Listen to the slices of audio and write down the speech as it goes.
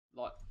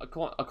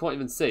can't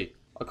even see.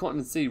 I can't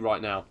even see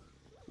right now.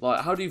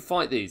 Like, how do you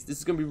fight these? This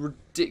is going to be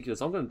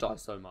ridiculous. I'm going to die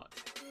so much.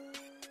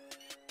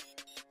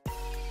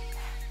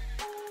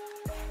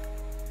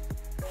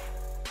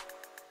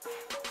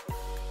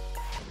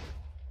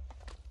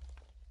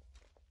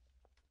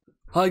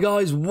 Hi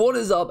guys, what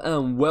is up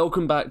and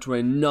welcome back to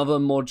another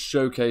mod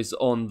showcase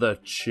on the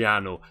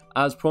channel.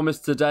 As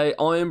promised today,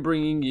 I am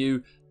bringing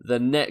you the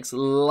next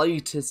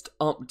latest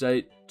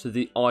update to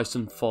the Ice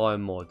and Fire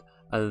mod.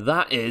 And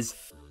that is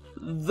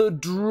the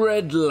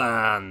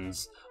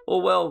Dreadlands.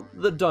 Or well,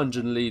 the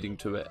dungeon leading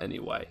to it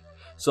anyway.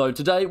 So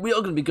today we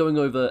are going to be going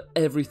over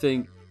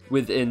everything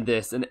within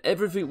this and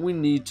everything we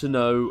need to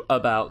know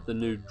about the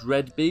new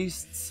Dread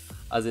Beasts,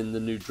 as in the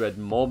new Dread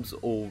mobs,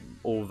 all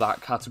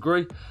that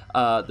category.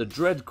 The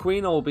Dread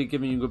Queen, I'll be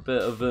giving you a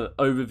bit of an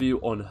overview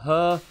on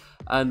her,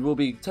 and we'll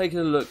be taking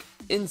a look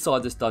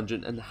inside this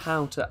dungeon and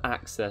how to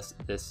access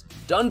this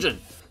dungeon.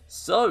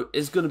 So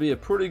it's going to be a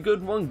pretty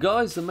good one,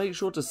 guys, so make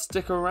sure to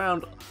stick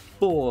around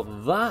for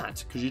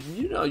that, because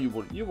you know you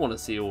want to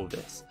see all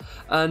this.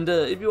 And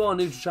if you are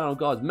new to the channel,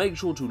 guys, make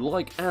sure to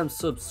like and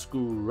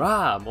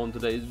subscribe on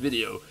today's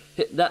video.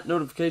 Hit that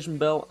notification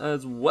bell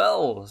as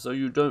well so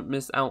you don't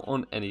miss out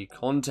on any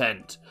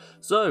content.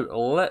 So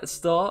let's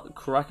start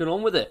cracking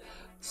on with it.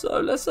 So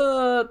let's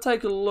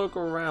take a look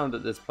around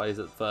at this place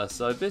at first.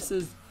 So this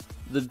is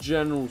the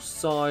general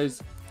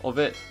size of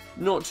it.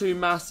 Not too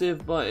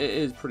massive, but it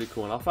is pretty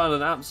cool. And I found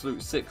an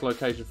absolute sick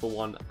location for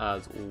one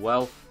as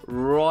well,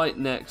 right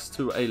next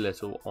to a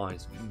little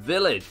ice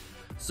village.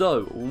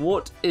 So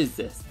what is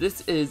this?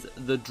 This is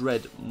the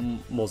Dread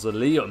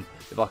Mausoleum,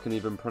 if I can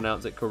even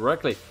pronounce it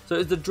correctly. So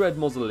it's the Dread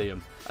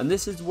Mausoleum, and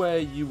this is where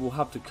you will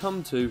have to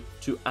come to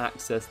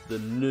access the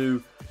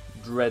new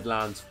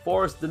Dreadlands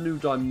Forest, the new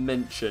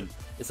dimension.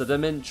 It's a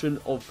dimension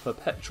of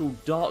perpetual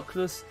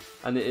darkness,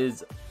 and it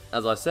is,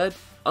 as I said,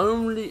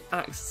 only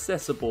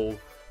accessible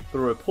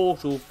through a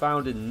portal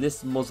found in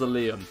this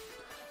mausoleum.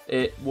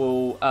 It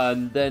will,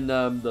 and then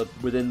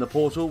within the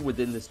portal,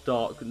 within this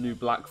dark new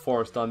black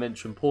forest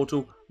dimension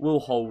portal, will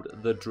hold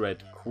the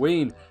Dread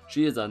Queen.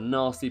 She is a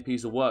nasty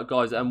piece of work,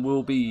 guys, and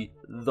will be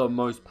the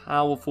most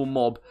powerful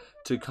mob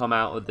to come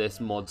out of this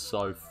mod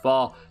so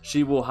far.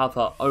 She will have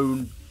her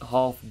own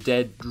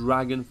half-dead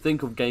dragon.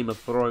 Think of Game of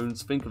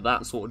Thrones, think of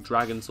that sort of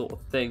dragon sort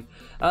of thing.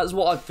 That's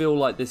what I feel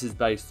like this is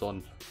based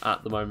on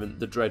at the moment,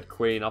 the Dread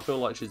Queen. I feel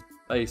like she's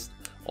based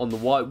on the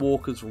White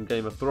Walkers from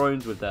Game of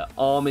Thrones with their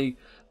army,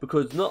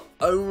 because not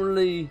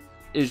only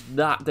is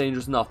that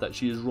dangerous enough that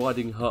she is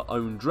riding her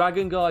own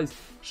dragon, guys,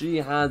 she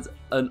has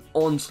an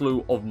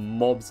onslaught of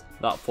mobs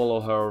that follow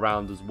her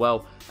around as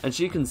well, and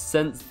she can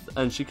sense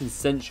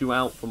you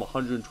out from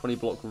 120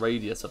 block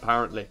radius,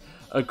 apparently,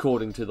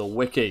 according to the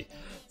wiki.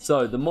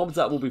 So the mobs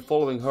that will be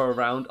following her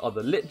around are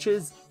the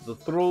liches, the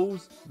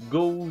thralls,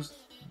 ghouls,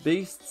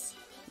 beasts,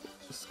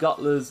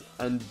 scuttlers,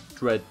 and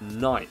dread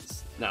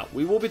knights. Now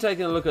we will be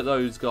taking a look at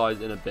those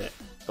guys in a bit,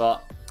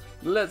 but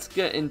let's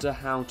get into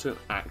how to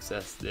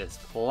access this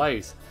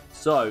place.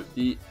 So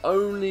the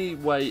only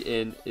way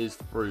in is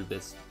through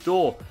this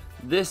door.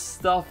 This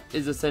stuff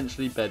is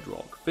essentially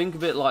bedrock. Think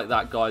of it like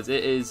that, guys.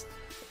 It is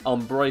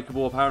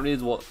unbreakable, apparently,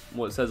 is what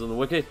it says on the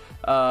wiki.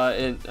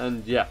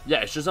 And yeah,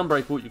 it's just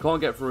unbreakable. You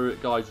can't get through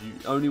it, guys.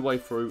 The only way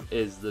through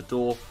is the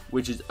door,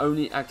 which is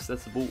only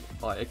accessible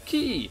by a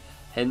key.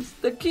 Hence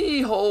the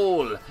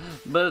keyhole.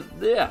 But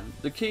yeah,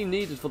 the key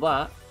needed for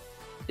that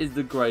is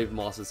the Grave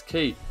Master's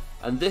key.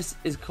 And this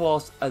is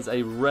classed as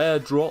a rare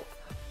drop,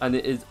 and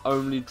it is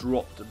only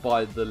dropped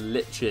by the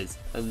liches,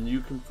 and you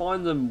can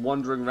find them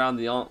wandering around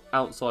the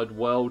outside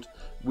world.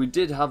 We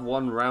did have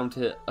one around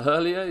here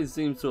earlier. He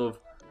seems to have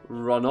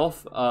run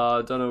off.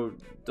 Don't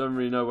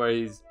really know where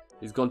he's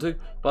gone to,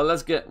 but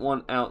let's get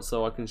one out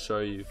so I can show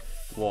you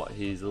what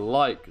he's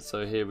like.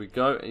 So here we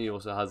go, and he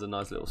also has a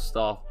nice little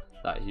staff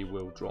that he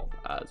will drop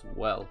as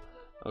well.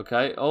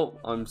 Okay, oh,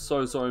 I'm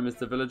so sorry,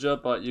 Mr. Villager,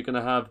 but you're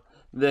gonna have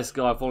this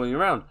guy following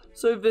around.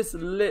 So this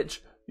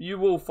lich you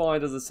will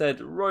find, as I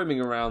said,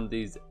 roaming around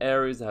these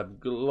areas,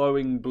 have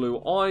glowing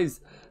blue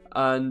eyes,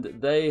 and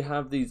they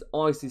have these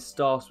icy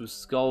staffs with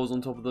skulls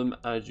on top of them,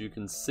 as you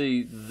can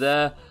see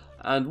there.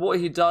 And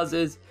what he does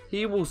is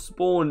he will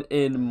spawn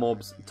in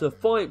mobs to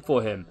fight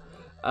for him,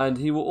 and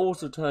he will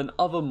also turn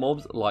other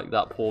mobs like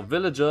that poor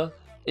villager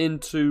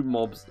into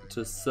mobs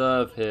to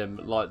serve him,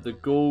 like the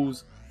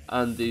ghouls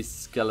and these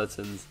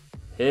skeletons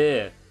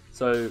here.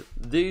 So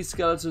these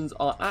skeletons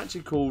are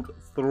actually called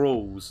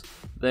thralls.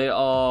 They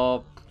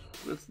are,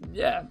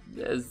 yeah,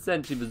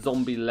 essentially the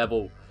zombie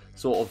level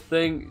sort of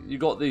thing. You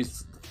got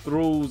these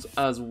thralls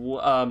as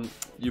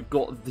you've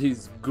got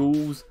these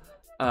ghouls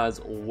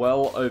as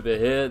well over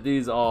here.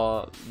 These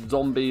are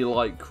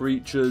zombie-like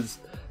creatures.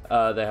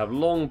 They have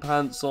long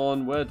pants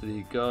on. Where did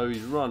he go?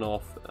 He's run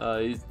off.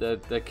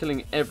 They're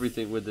killing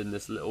everything within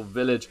this little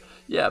village.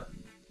 Yeah.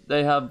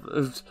 They have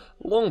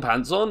long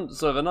pants on,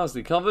 so they're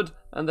nicely covered,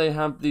 and they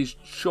have these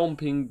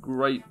chomping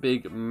great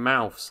big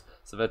mouths.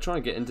 So they're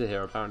trying to get into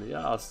here, apparently.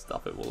 Ah,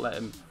 stuff it, will let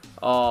him.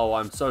 Oh,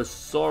 I'm so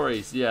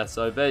sorry. Yeah,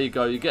 so there you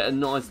go. You get a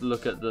nice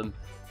look at them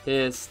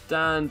here.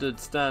 Standard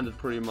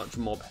pretty much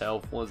mob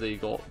health. What's he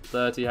got?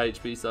 30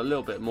 HP, so a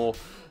little bit more.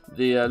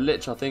 The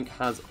Lich, I think,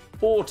 has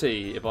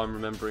 40, if I'm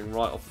remembering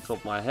right off the top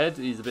of my head.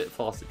 He's a bit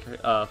fast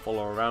to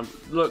follow around.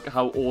 Look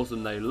how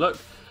awesome they look.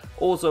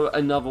 Also,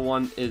 another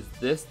one is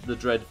this, the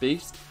Dread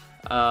Beast.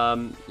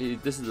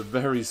 This is a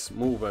very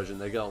small version.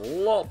 They get a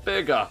lot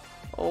bigger.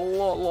 A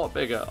lot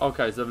bigger.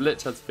 Okay, so the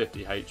Lich has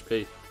 50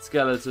 HP.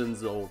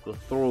 Skeletons, or the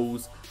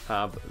Thralls,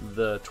 have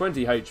the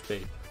 20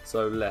 HP.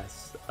 So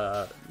less,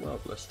 well,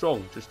 less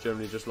strong, just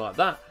generally just like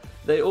that.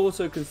 They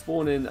also can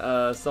spawn in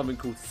something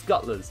called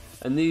scuttlers,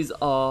 and these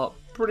are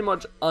pretty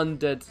much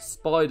undead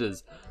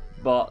spiders,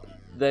 but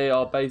they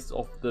are based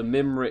off the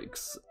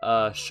Mimric's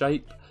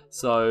shape.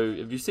 So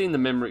if you've seen the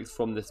Mimrics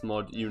from this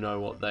mod, you know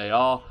what they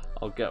are.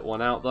 I'll get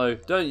one out though,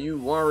 don't you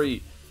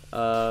worry.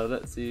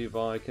 Let's see if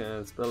I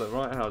can spell it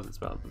right. How is it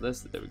spelled?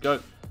 This, there we go.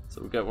 So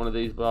we'll get one of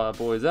these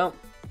boys out,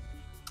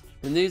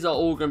 and these are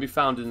all going to be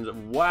found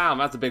in, wow,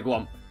 that's a big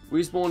one.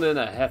 We spawned in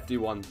a hefty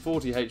one,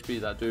 40 HP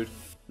that dude.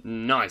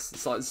 Nice.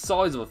 It's like the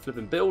size of a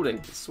flipping building.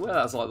 I swear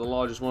that's like the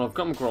largest one I've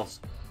come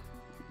across.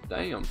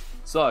 Damn.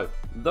 So,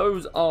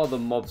 those are the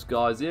mobs,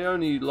 guys. The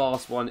only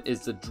last one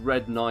is the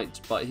Dread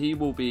Knight, but he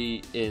will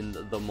be in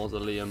the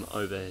mausoleum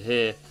over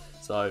here.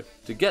 So,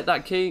 to get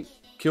that key,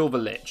 kill the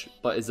Lich.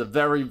 But it's a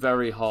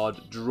very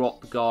hard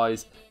drop,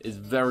 guys. It's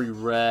very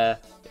rare.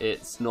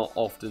 It's not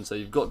often, so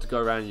you've got to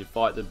go around and you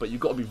fight them, but you've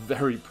got to be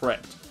very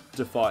prepped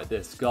to fight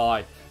this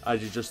guy.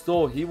 As you just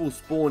saw, he will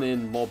spawn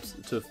in mobs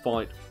to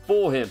fight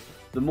for him.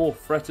 The more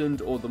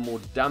threatened or the more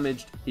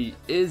damaged he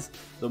is,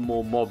 the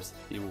more mobs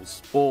he will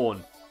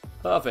spawn.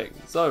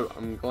 Perfect. So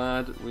I'm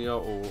glad we are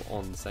all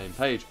on the same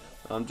page.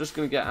 I'm just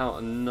going to get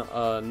out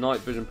a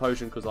night vision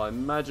potion because I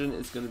imagine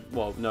it's going to,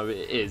 well, no,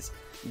 it is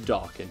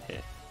dark in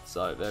here.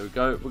 So there we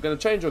go. We're going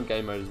to change on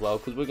game mode as well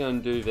because we're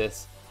going to do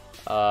this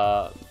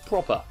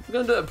proper. We're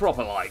going to do it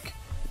proper like.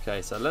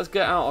 Okay, so let's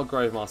get out our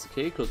Gravemaster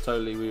key because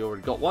totally we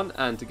already got one.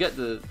 And to get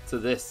to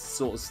this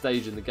sort of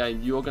stage in the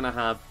game, you're going to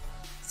have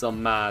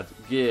some mad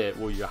gear.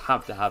 Well, you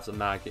have to have some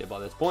mad gear by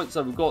this point.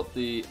 So we've got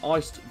the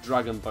Iced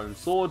Dragon Bone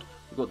Sword.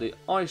 We've got the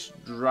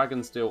Iced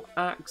Dragon Steel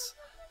Axe.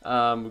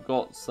 We've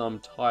got some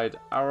tied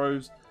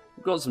arrows.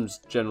 We've got some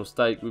general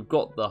stake. We've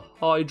got the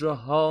Hydra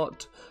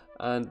Heart.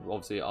 And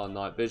obviously our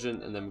night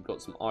vision. And then we've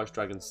got some Iced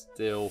Dragon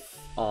Steel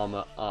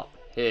armor up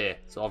here.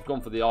 So I've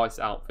gone for the ice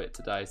outfit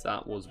today. So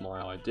that was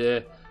my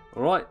idea.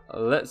 Alright,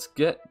 let's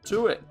get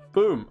to it.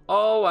 Boom.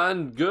 Oh,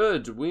 and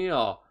good. We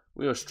are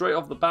straight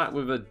off the bat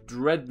with a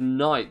Dread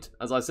Knight.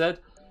 As I said,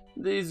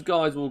 these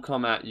guys will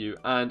come at you.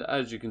 And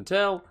as you can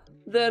tell,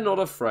 they're not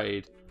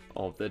afraid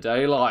of the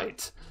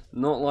daylight.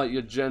 Not like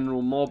your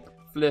general mob.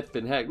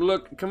 Flipping heck.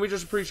 Look, can we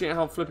just appreciate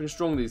how flipping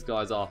strong these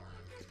guys are?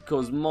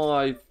 Because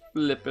my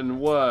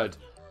flipping word,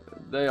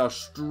 they are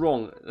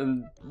strong.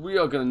 And we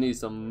are going to need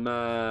some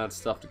mad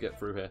stuff to get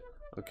through here.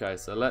 Okay,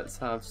 so let's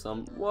have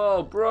some...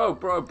 Whoa, bro.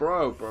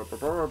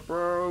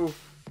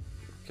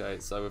 Okay,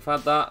 so we've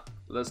had that.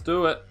 Let's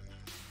do it.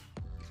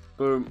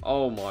 Boom.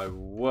 Oh, my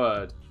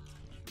word.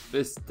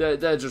 They're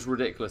just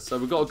ridiculous. So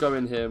we've got to go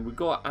in here and we've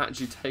got to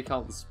actually take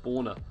out the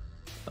spawner.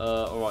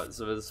 Alright,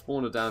 so there's a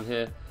spawner down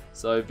here.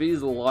 So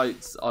these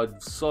lights are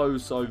so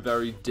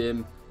very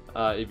dim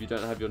if you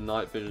don't have your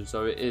night vision.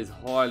 So it is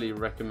highly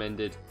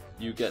recommended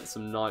you get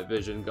some night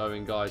vision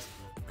going, guys.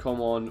 Come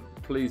on,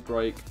 please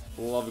break.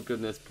 Love of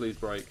goodness, please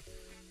break.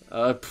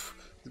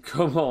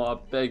 Come on, I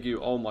beg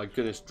you. Oh my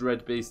goodness,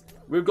 Dread Beast.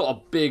 We've got a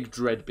big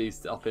Dread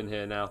Beast up in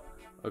here now.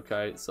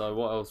 Okay, so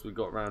what else we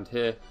got around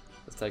here?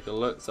 Let's take a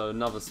look. So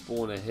another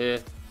spawner here.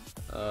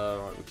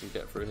 Right, we can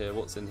get through here.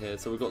 What's in here?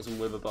 So we've got some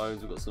wither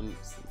bones. We've got some...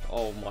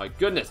 Oh my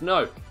goodness,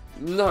 no.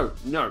 No.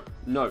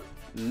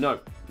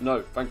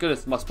 Thank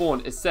goodness, my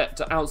spawn is set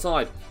to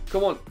outside.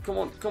 Come on.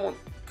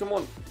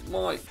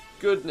 My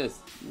goodness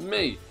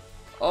me.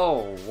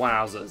 Oh,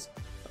 wowzers.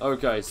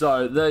 Okay,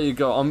 so there you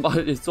go. I'm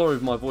sorry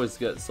if my voice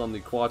gets suddenly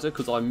quieter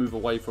because I move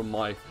away from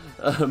my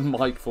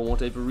mic for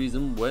whatever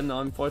reason when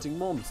I'm fighting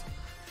mobs.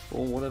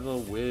 For whatever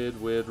weird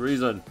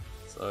reason.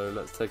 So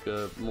let's take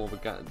a more of a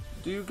gap.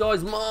 Do you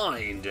guys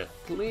mind?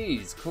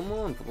 Please, come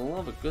on, for the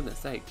love of goodness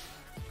sake.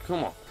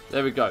 Come on.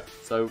 There we go.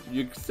 So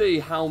you can see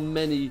how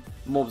many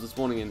mobs are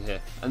spawning in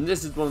here. And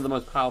this is one of the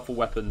most powerful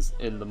weapons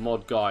in the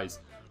mod, guys.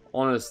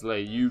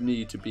 Honestly, you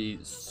need to be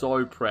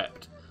so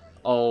prepped.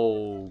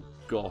 Oh,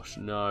 gosh,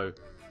 no.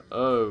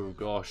 Oh,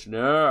 gosh,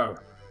 no.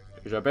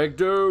 He's a big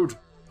dude.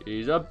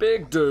 He's a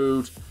big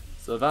dude.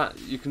 So that,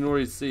 you can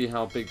already see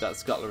how big that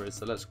scuttler is.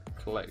 So let's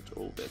collect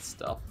all this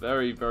stuff.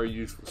 Very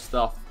useful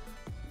stuff.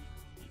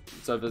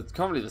 So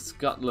currently the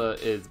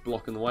scuttler is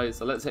blocking the way.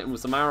 So let's hit him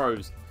with some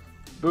arrows.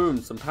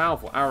 Boom, some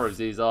powerful arrows.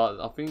 These are,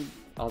 I think,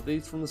 are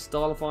these from the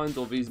Starlifines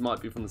or these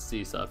might be from the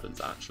Sea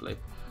Serpents, actually.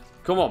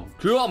 Come on,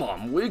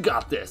 we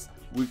got this.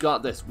 We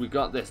got this.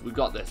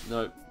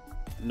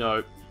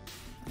 No.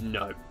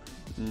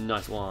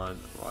 Nice one.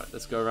 Right,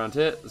 let's go around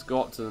here. Let's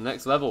go up to the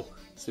next level.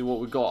 See what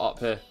we got up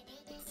here.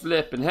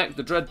 Flipping heck,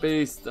 the Dread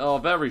Beasts are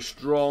very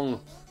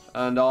strong.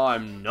 And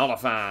I'm not a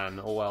fan.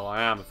 Oh, well,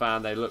 I am a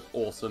fan. They look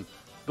awesome.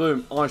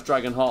 Boom, Ice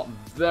Dragon Heart.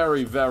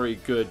 Very, very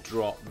good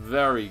drop.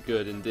 Very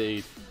good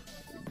indeed.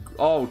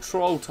 Oh,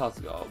 Troll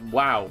Tusk. Oh,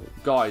 wow,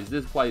 guys,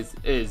 this place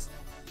is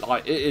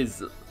like, it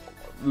is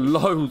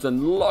loads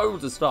and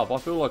loads of stuff. I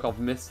feel like I've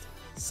missed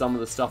some of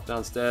the stuff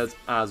downstairs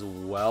as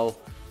well.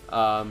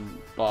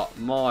 But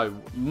my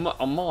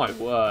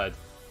word.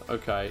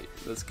 Okay,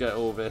 let's get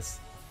all this.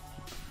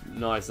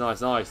 Nice,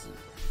 nice, nice.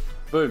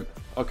 Boom.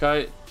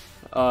 Okay.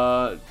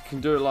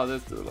 Can do it like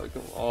this. Do it like,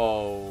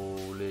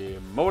 holy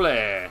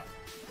moly.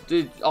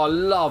 Dude, I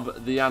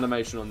love the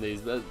animation on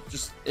these.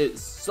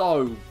 It's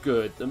so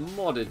good. The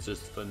mod is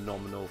just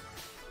phenomenal.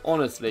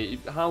 Honestly,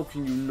 how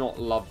can you not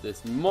love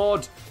this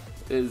mod?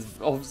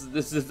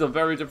 This is a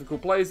very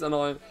difficult place,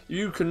 and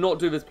you cannot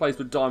do this place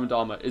with diamond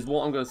armor, is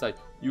what I'm going to say.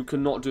 You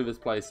cannot do this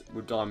place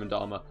with diamond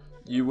armor.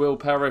 You will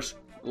perish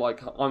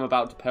like I'm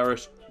about to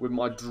perish with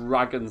my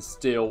dragon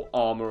steel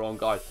armor on,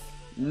 guys.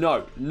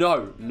 No,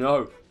 no,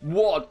 no.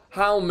 What?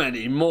 How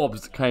many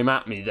mobs came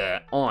at me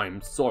there? I'm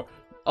sorry.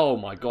 Oh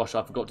my gosh,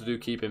 I forgot to do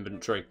keep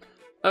inventory.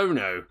 Oh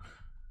no.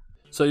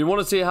 So you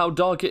want to see how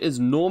dark it is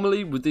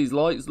normally with these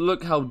lights?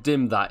 Look how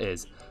dim that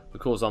is.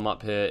 Of course, I'm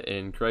up here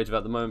in creative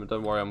at the moment.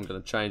 Don't worry, I'm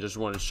going to change. I just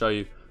wanted to show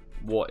you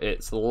what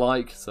it's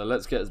like. So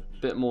let's get a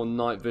bit more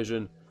night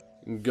vision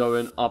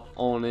going up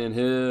on in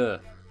here.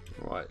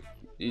 Right,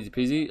 easy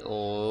peasy,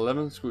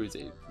 lemon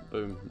squeezy.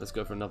 Boom, let's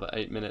go for another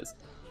 8 minutes.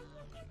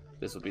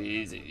 This will be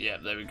easy. Yeah,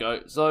 there we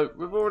go. So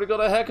we've already got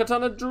a heck of a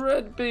ton of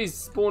dread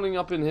beasts spawning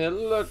up in here.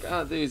 Look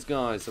at these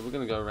guys. So we're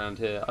going to go around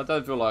here. I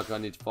don't feel like I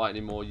need to fight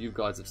anymore. You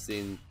guys have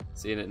seen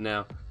it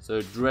now.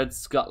 So dread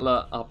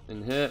scuttler up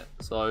in here.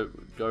 So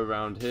go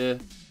around here.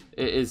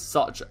 It is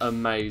such a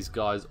maze,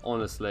 guys,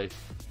 honestly.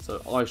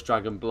 So ice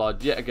dragon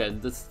blood. Yet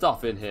again, the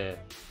stuff in here,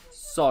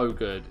 so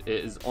good.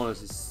 It is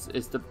honestly,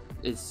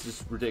 it's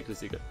just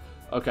ridiculously good.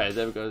 Okay,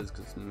 there we go. There's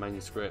some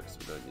manuscripts.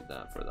 We don't need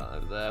that. Throw that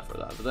over there. Throw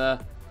that over there.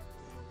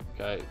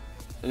 Okay,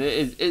 and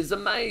it's a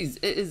maze.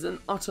 It is an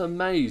utter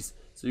maze.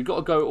 So you've got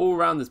to go all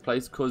around this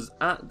place, because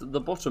at the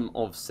bottom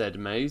of said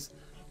maze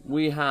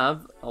we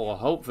have, or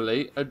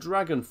hopefully, a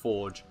dragon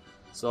forge.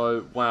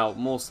 So wow,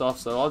 more stuff.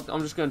 So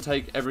I'm just going to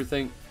take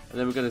everything, and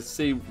then we're going to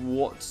see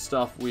what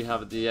stuff we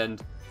have at the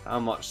end, how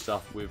much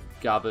stuff we've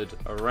gathered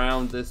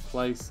around this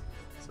place.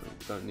 So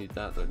don't need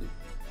that. Don't need.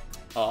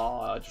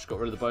 Oh, I just got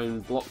rid of the bone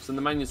blocks and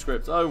the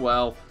manuscripts. Oh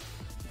well.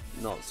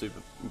 Not super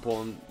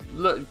important.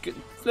 Look,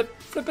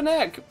 flipping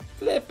heck,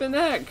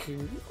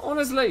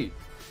 honestly,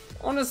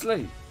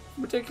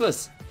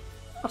 ridiculous,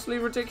 utterly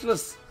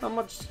ridiculous. How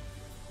much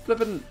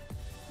flippity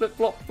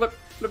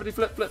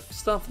flip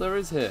stuff there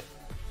is here.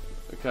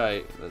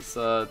 Okay, let's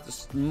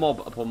just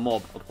mob upon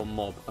mob upon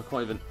mob. I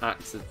can't even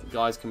axe it,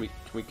 guys. Can we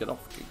get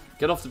off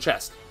the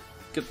chest?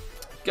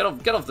 Get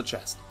off the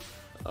chest.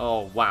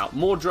 Oh wow,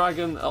 more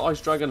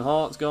ice dragon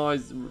hearts,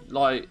 guys.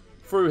 Like,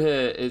 through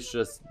here, it's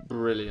just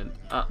brilliant,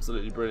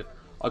 absolutely brilliant.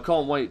 I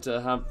can't wait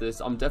to have this.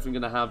 I'm definitely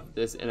going to have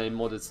this in a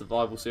modded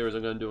survival series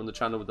I'm going to do on the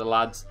channel with the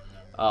lads.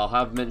 I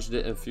have mentioned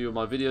it in a few of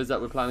my videos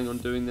that we're planning on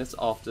doing this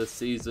after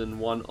season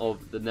 1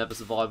 of the Nether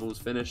survival is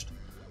finished,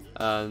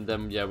 and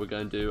then yeah, we're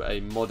going to do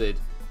a modded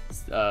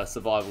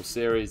survival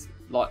series.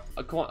 Like,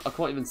 I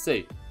can't even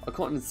see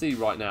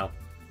right now.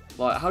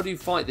 Like, how do you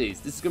fight these?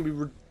 This is going to be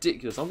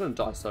ridiculous. I'm going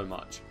to die so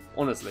much.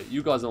 Honestly,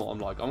 you guys know what I'm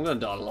like. I'm going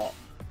to die a lot.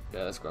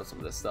 Yeah, let's grab some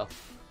of this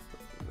stuff.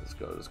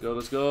 Let's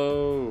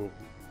go.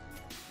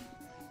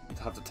 You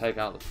have to take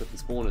out the flipping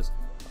spawners.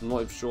 I'm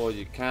not even sure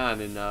you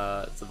can in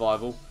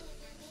survival.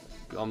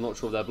 I'm not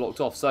sure if they're blocked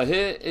off. So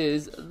here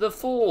is the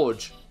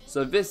forge.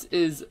 So this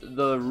is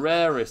the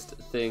rarest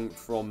thing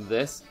from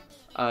this,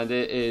 and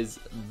it is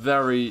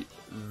very,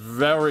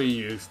 very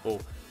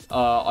useful.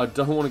 I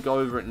don't want to go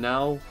over it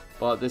now,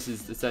 but this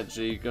is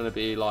essentially going to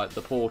be like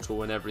the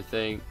portal and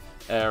everything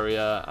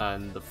area,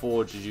 and the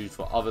forge is used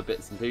for other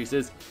bits and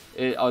pieces.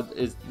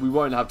 We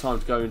won't have time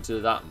to go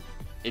into that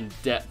in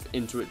depth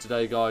into it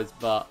today, guys,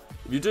 but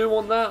if you do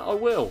want that,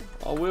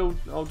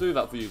 I'll do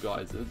that for you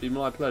guys. It'd be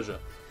my pleasure.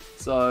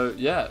 So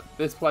yeah,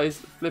 this place,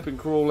 flipping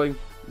crawling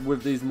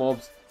with these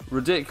mobs,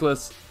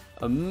 ridiculous,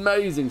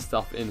 amazing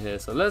stuff in here.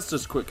 So let's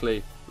just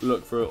quickly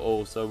look through it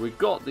all. So we've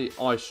got the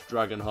ice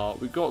dragon heart,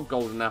 we've got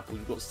golden apples,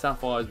 we've got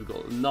sapphires, we've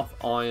got enough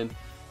iron,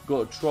 we've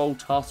got a troll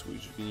tusk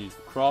which you can use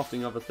for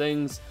crafting other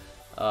things,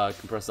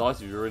 compressed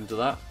ice if you're into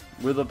that,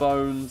 wither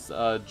bones,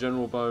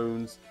 general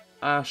bones,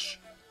 ash,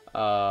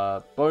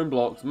 bone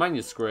blocks,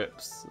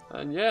 manuscripts,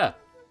 and yeah,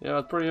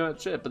 that's pretty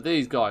much it. But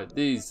these guys,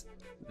 these,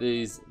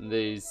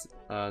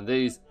 and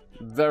these,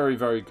 very,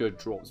 very good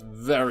drops,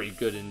 very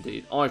good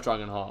indeed. Ice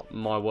dragon heart,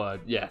 my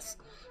word, yes.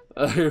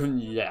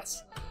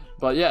 Yes.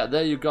 But yeah,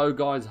 there you go,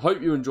 guys.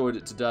 Hope you enjoyed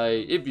it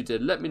today. If you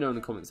did, let me know in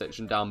the comment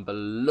section down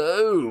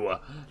below.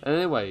 And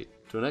anyway,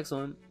 till next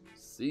time,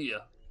 see ya.